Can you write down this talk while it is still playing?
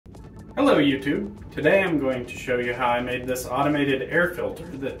Hello YouTube! Today I'm going to show you how I made this automated air filter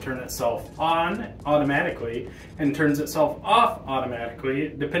that turns itself on automatically and turns itself off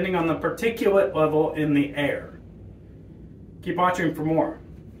automatically depending on the particulate level in the air. Keep watching for more.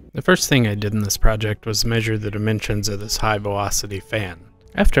 The first thing I did in this project was measure the dimensions of this high velocity fan.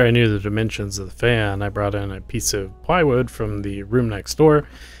 After I knew the dimensions of the fan, I brought in a piece of plywood from the room next door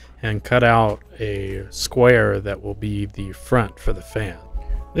and cut out a square that will be the front for the fan.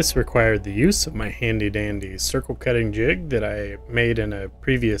 This required the use of my handy dandy circle cutting jig that I made in a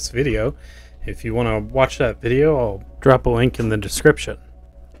previous video. If you want to watch that video, I'll drop a link in the description.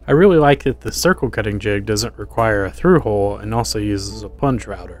 I really like that the circle cutting jig doesn't require a through hole and also uses a plunge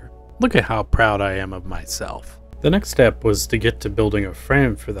router. Look at how proud I am of myself. The next step was to get to building a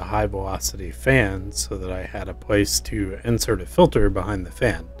frame for the high velocity fan so that I had a place to insert a filter behind the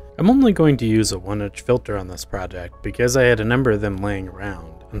fan. I'm only going to use a 1-inch filter on this project because I had a number of them laying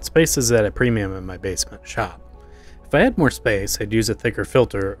around, and space is at a premium in my basement shop. If I had more space, I'd use a thicker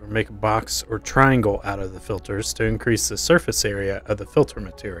filter or make a box or triangle out of the filters to increase the surface area of the filter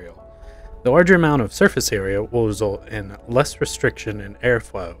material. The larger amount of surface area will result in less restriction in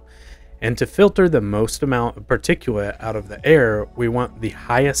airflow, and to filter the most amount of particulate out of the air, we want the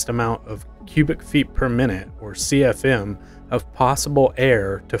highest amount of cubic feet per minute, or CFM, of possible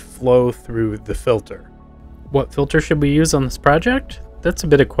air to flow through the filter. What filter should we use on this project? That's a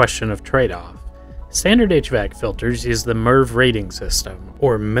bit of question of trade-off. Standard HVAC filters use the MERV rating system,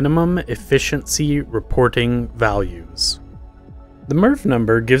 or Minimum Efficiency Reporting Values. The MERV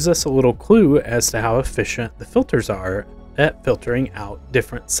number gives us a little clue as to how efficient the filters are at filtering out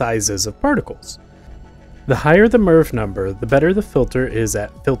different sizes of particles. The higher the MERV number, the better the filter is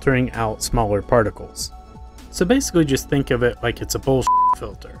at filtering out smaller particles. So basically just think of it like it's a bullshit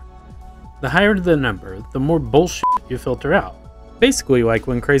filter. The higher the number, the more bullshit you filter out. Basically like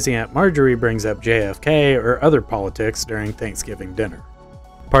when Crazy Aunt Marjorie brings up JFK or other politics during Thanksgiving dinner.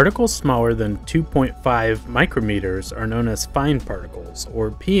 Particles smaller than 2.5 micrometers are known as fine particles,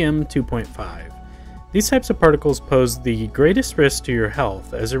 or PM 2.5. These types of particles pose the greatest risk to your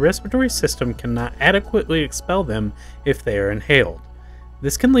health, as a respiratory system cannot adequately expel them if they are inhaled.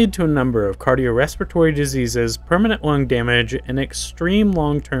 This can lead to a number of cardiorespiratory diseases, permanent lung damage, and extreme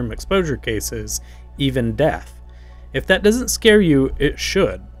long-term exposure cases, even death. If that doesn't scare you, it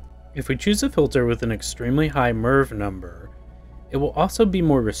should. If we choose a filter with an extremely high MERV number, it will also be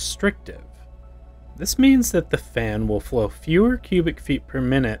more restrictive. This means that the fan will flow fewer cubic feet per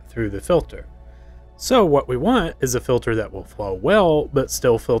minute through the filter. So what we want is a filter that will flow well, but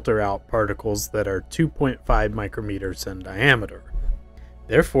still filter out particles that are 2.5 micrometers in diameter.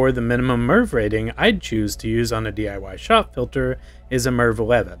 Therefore, the minimum MERV rating I'd choose to use on a DIY shop filter is a MERV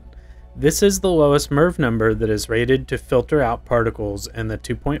 11. This is the lowest MERV number that is rated to filter out particles in the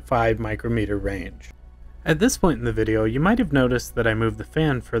 2.5 micrometer range. At this point in the video, you might have noticed that I moved the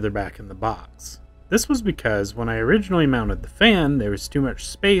fan further back in the box. This was because when I originally mounted the fan, there was too much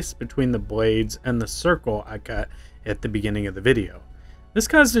space between the blades and the circle I cut at the beginning of the video. This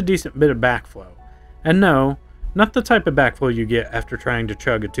caused a decent bit of backflow. And no, not the type of backflow you get after trying to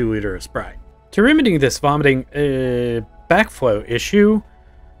chug a 2-liter of Sprite. To remedy this vomiting backflow issue,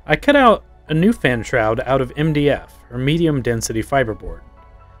 I cut out a new fan shroud out of MDF, or medium density fiberboard.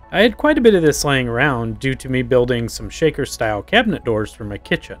 I had quite a bit of this laying around due to me building some shaker style cabinet doors for my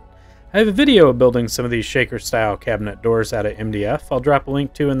kitchen. I have a video of building some of these shaker style cabinet doors out of MDF I'll drop a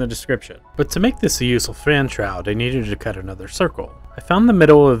link to in the description. But to make this a useful fan shroud, I needed to cut another circle. I found the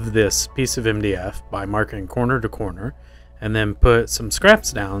middle of this piece of MDF by marking corner to corner, and then put some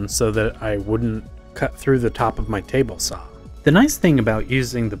scraps down so that I wouldn't cut through the top of my table saw. The nice thing about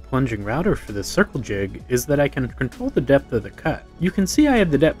using the plunging router for this circle jig is that I can control the depth of the cut. You can see I had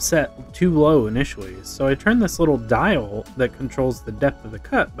the depth set too low initially, so I turned this little dial that controls the depth of the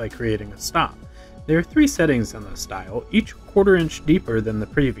cut by creating a stop. There are 3 settings on this dial, each 1/4 inch deeper than the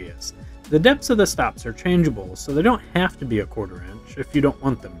previous. The depths of the stops are changeable, so they don't have to be a 1/4 inch if you don't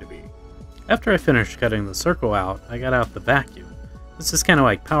want them to be. After I finished cutting the circle out, I got out the vacuum. This is kind of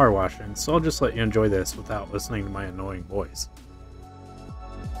like power washing, so I'll just let you enjoy this without listening to my annoying voice.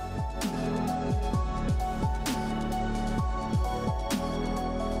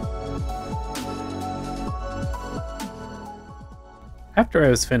 After I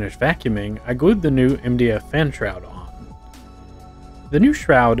was finished vacuuming, I glued the new MDF fan shroud on. The new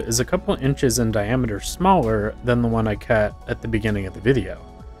shroud is a couple inches in diameter smaller than the one I cut at the beginning of the video.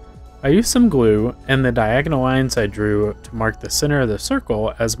 I used some glue and the diagonal lines I drew to mark the center of the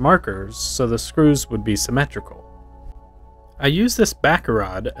circle as markers so the screws would be symmetrical. I used this backer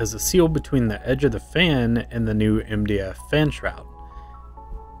rod as a seal between the edge of the fan and the new MDF fan shroud.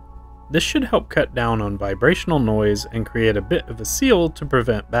 This should help cut down on vibrational noise and create a bit of a seal to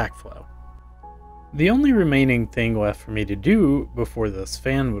prevent backflow. The only remaining thing left for me to do before this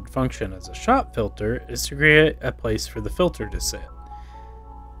fan would function as a shot filter is to create a place for the filter to sit.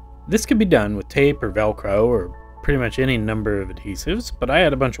 This could be done with tape or Velcro or pretty much any number of adhesives, but I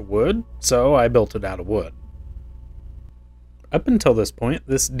had a bunch of wood, so I built it out of wood. Up until this point,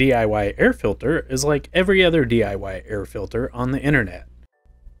 this DIY air filter is like every other DIY air filter on the internet.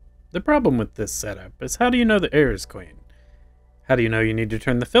 The problem with this setup is, how do you know the air is clean? How do you know you need to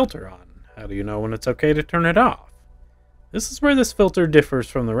turn the filter on? How do you know when it's okay to turn it off? This is where this filter differs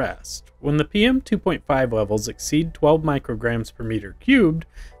from the rest. When the PM 2.5 levels exceed 12 micrograms per meter cubed,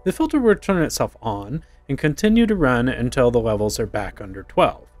 the filter will turn itself on and continue to run until the levels are back under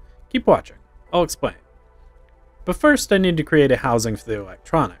 12. Keep watching, I'll explain. But first I need to create a housing for the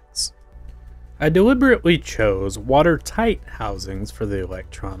electronics. I deliberately chose watertight housings for the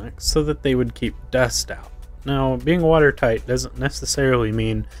electronics so that they would keep dust out. Now, being watertight doesn't necessarily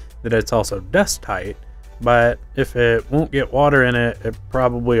mean that it's also dust tight, but if it won't get water in it, it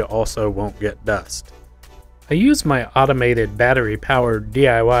probably also won't get dust. I use my automated battery-powered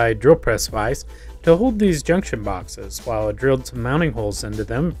DIY drill press vise to hold these junction boxes while I drilled some mounting holes into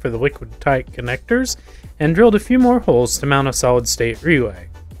them for the liquid-tight connectors and drilled a few more holes to mount a solid-state relay.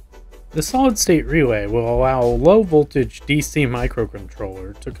 The solid-state relay will allow a low-voltage DC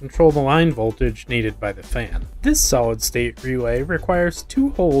microcontroller to control the line voltage needed by the fan. This solid-state relay requires 2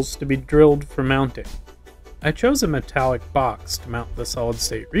 holes to be drilled for mounting. I chose a metallic box to mount the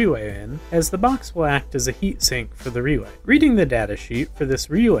solid-state relay in, as the box will act as a heatsink for the relay. Reading the datasheet for this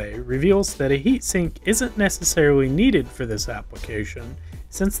relay reveals that a heatsink isn't necessarily needed for this application,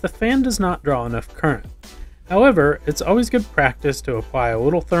 since the fan does not draw enough current. However, it's always good practice to apply a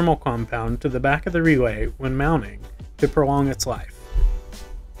little thermal compound to the back of the relay when mounting to prolong its life.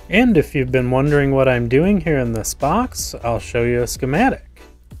 And if you've been wondering what I'm doing here in this box, I'll show you a schematic.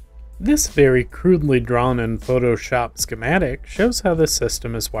 This very crudely drawn in Photoshop schematic shows how this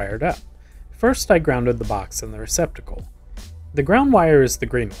system is wired up. First I grounded the box in the receptacle. The ground wire is the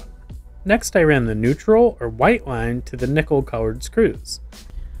green one. Next I ran the neutral or white line to the nickel colored screws.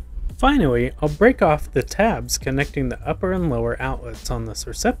 Finally, I'll break off the tabs connecting the upper and lower outlets on this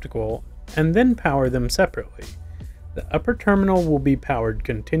receptacle and then power them separately. The upper terminal will be powered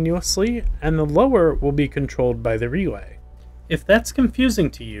continuously and the lower will be controlled by the relay. If that's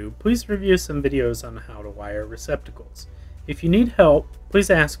confusing to you, please review some videos on how to wire receptacles. If you need help, please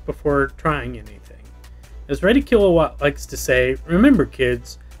ask before trying anything. As Ready Kilowatt likes to say, remember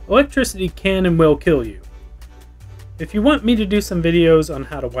kids, electricity can and will kill you. If you want me to do some videos on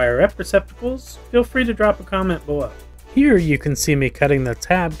how to wire up receptacles, feel free to drop a comment below. Here you can see me cutting the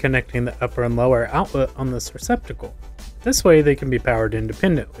tab connecting the upper and lower outlet on this receptacle. This way they can be powered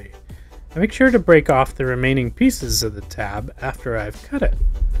independently. I make sure to break off the remaining pieces of the tab after I've cut it.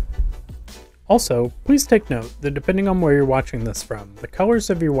 Also, please take note that depending on where you're watching this from, the colors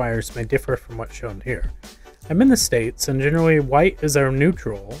of your wires may differ from what's shown here. I'm in the States and generally white is our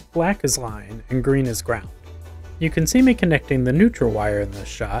neutral, black is line, and green is ground. You can see me connecting the neutral wire in this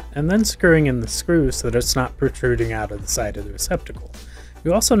shot and then screwing in the screw so that it's not protruding out of the side of the receptacle.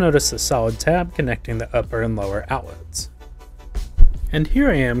 You also notice a solid tab connecting the upper and lower outlets. And here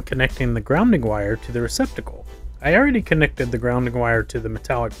I am connecting the grounding wire to the receptacle. I already connected the grounding wire to the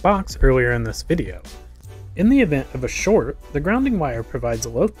metallic box earlier in this video. In the event of a short, the grounding wire provides a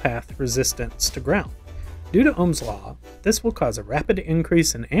low path resistance to ground. Due to Ohm's law, this will cause a rapid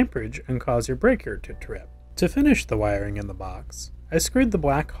increase in amperage and cause your breaker to trip. To finish the wiring in the box, I screwed the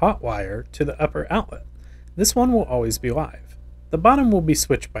black hot wire to the upper outlet. This one will always be live. The bottom will be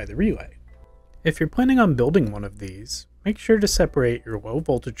switched by the relay. If you're planning on building one of these, make sure to separate your low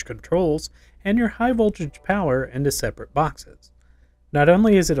voltage controls and your high voltage power into separate boxes. Not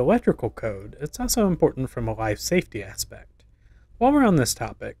only is it electrical code, it's also important from a life safety aspect. While we're on this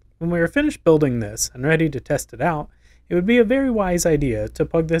topic, when we are finished building this and ready to test it out, it would be a very wise idea to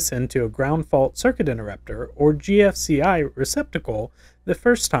plug this into a ground fault circuit interrupter or GFCI receptacle the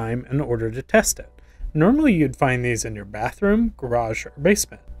first time in order to test it. Normally you'd find these in your bathroom, garage, or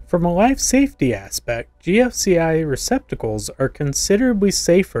basement. From a life safety aspect, GFCI receptacles are considerably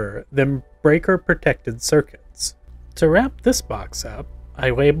safer than breaker protected circuits. To wrap this box up, I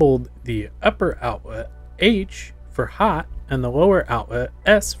labeled the upper outlet H for hot and the lower outlet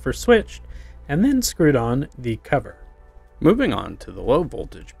S for switched, and then screwed on the cover. Moving on to the low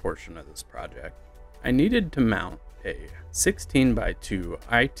voltage portion of this project, I needed to mount a 16x2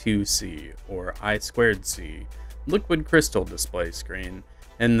 I2C or I2C liquid crystal display screen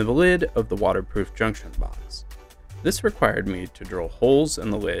in the lid of the waterproof junction box. This required me to drill holes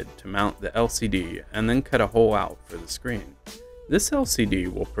in the lid to mount the LCD and then cut a hole out for the screen. This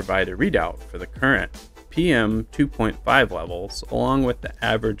LCD will provide a readout for the current PM 2.5 levels along with the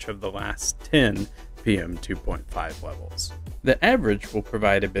average of the last 10 PM 2.5 levels. The average will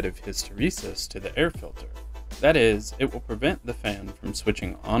provide a bit of hysteresis to the air filter. That is, it will prevent the fan from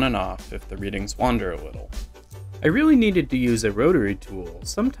switching on and off if the readings wander a little. I really needed to use a rotary tool,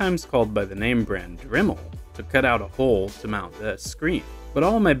 sometimes called by the name brand Dremel, to cut out a hole to mount the screen, but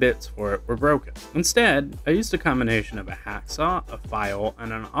all my bits for it were broken. Instead, I used a combination of a hacksaw, a file,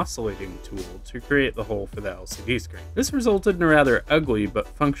 and an oscillating tool to create the hole for the LCD screen. This resulted in a rather ugly but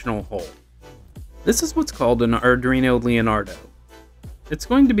functional hole. This is what's called an Arduino Leonardo. It's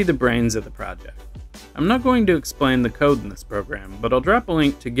going to be the brains of the project. I'm not going to explain the code in this program, but I'll drop a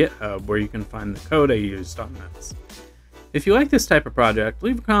link to GitHub where you can find the code I used on this. If you like this type of project,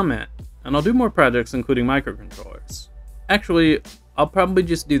 leave a comment, and I'll do more projects including microcontrollers. Actually, I'll probably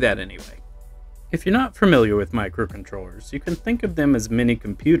just do that anyway. If you're not familiar with microcontrollers, you can think of them as mini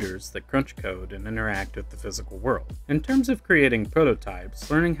computers that crunch code and interact with the physical world. In terms of creating prototypes,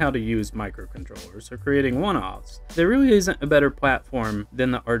 learning how to use microcontrollers, or creating one-offs, there really isn't a better platform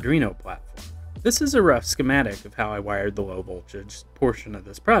than the Arduino platform. This is a rough schematic of how I wired the low voltage portion of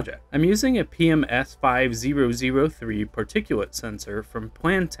this project. I'm using a PMS5003 particulate sensor from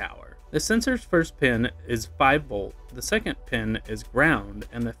Plantower. The sensor's first pin is 5 volt, the second pin is ground,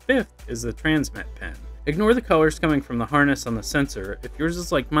 and the fifth is the transmit pin. Ignore the colors coming from the harness on the sensor. If yours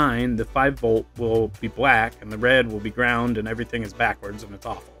is like mine, the 5 volt will be black and the red will be ground and everything is backwards and it's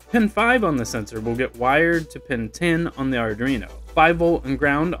awful. Pin 5 on the sensor will get wired to pin 10 on the Arduino. 5 volt and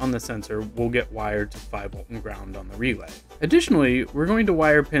ground on the sensor will get wired to 5 volt and ground on the relay. Additionally, we're going to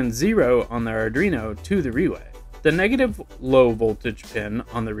wire pin 0 on the Arduino to the relay. The negative low voltage pin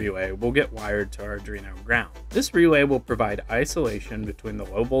on the relay will get wired to Arduino ground. This relay will provide isolation between the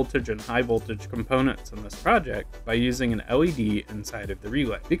low voltage and high voltage components in this project by using an LED inside of the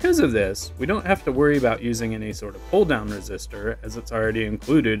relay. Because of this, we don't have to worry about using any sort of pull-down resistor as it's already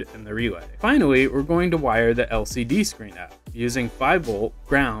included in the relay. Finally, we're going to wire the LCD screen up using 5 volt,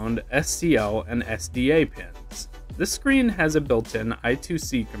 ground, SCL, and SDA pins. This screen has a built-in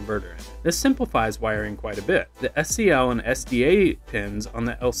I2C converter in it. This simplifies wiring quite a bit. The SCL and SDA pins on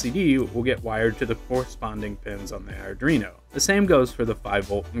the LCD will get wired to the corresponding pins on the Arduino. The same goes for the 5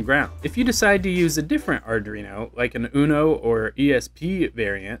 volt and ground. If you decide to use a different Arduino, like an Uno or ESP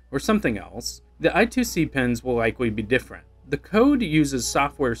variant, or something else, the I2C pins will likely be different. The code uses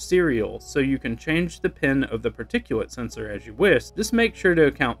software serial, so you can change the pin of the particulate sensor as you wish. Just make sure to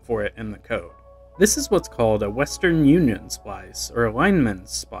account for it in the code. This is what's called a Western Union splice, or a lineman's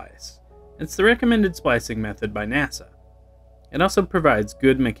splice. It's the recommended splicing method by NASA. It also provides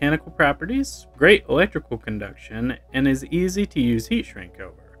good mechanical properties, great electrical conduction, and is easy to use heat shrink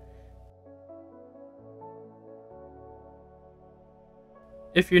over.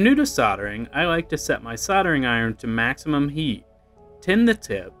 If you're new to soldering, I like to set my soldering iron to maximum heat, tin the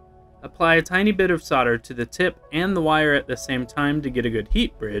tip, apply a tiny bit of solder to the tip and the wire at the same time to get a good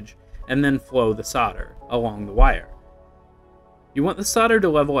heat bridge, and then flow the solder along the wire. You want the solder to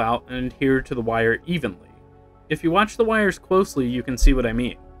level out and adhere to the wire evenly. If you watch the wires closely, you can see what I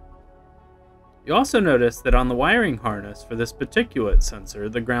mean. You also notice that on the wiring harness for this particulate sensor,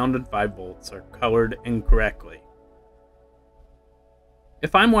 the ground and 5 volts are colored incorrectly.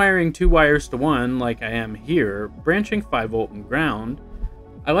 If I'm wiring 2 wires to one, like I am here, branching 5 volt and ground,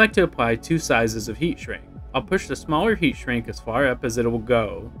 I like to apply 2 sizes of heat shrink. I'll push the smaller heat shrink as far up as it will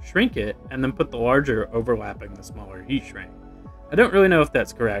go, shrink it, and then put the larger overlapping the smaller heat shrink. I don't really know if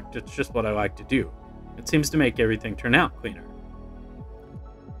that's correct, it's just what I like to do. It seems to make everything turn out cleaner.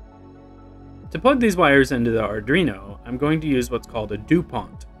 To plug these wires into the Arduino, I'm going to use what's called a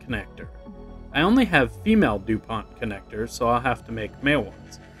Dupont connector. I only have female Dupont connectors, so I'll have to make male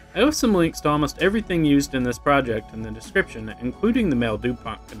ones. I have some links to almost everything used in this project in the description, including the male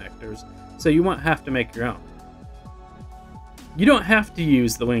Dupont connectors, so you won't have to make your own. You don't have to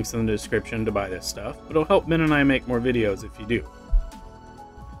use the links in the description to buy this stuff, but it'll help Ben and I make more videos if you do.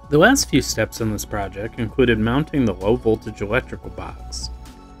 The last few steps in this project included mounting the low voltage electrical box.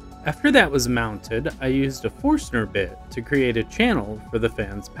 After that was mounted, I used a Forstner bit to create a channel for the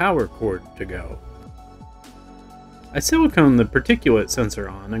fan's power cord to go. I siliconed the particulate sensor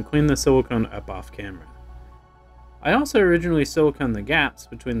on and cleaned the silicone up off camera. I also originally siliconed the gaps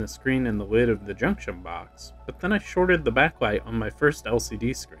between the screen and the lid of the junction box, but then I shorted the backlight on my first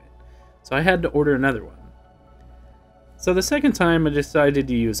LCD screen, so I had to order another one. So the second time I decided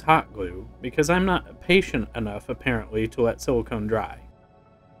to use hot glue, because I'm not patient enough apparently to let silicone dry.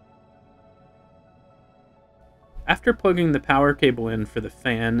 After plugging the power cable in for the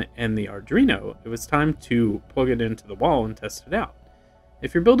fan and the Arduino, it was time to plug it into the wall and test it out.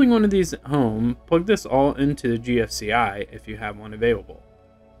 If you're building one of these at home, plug this all into the GFCI if you have one available.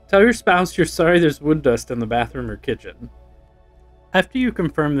 Tell your spouse you're sorry there's wood dust in the bathroom or kitchen. After you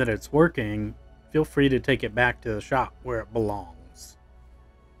confirm that it's working, feel free to take it back to the shop where it belongs.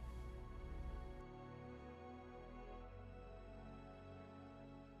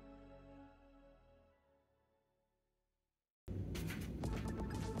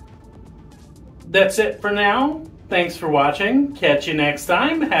 That's it for now. Thanks for watching. Catch you next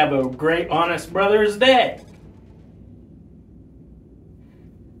time. Have a great Honest Brothers Day.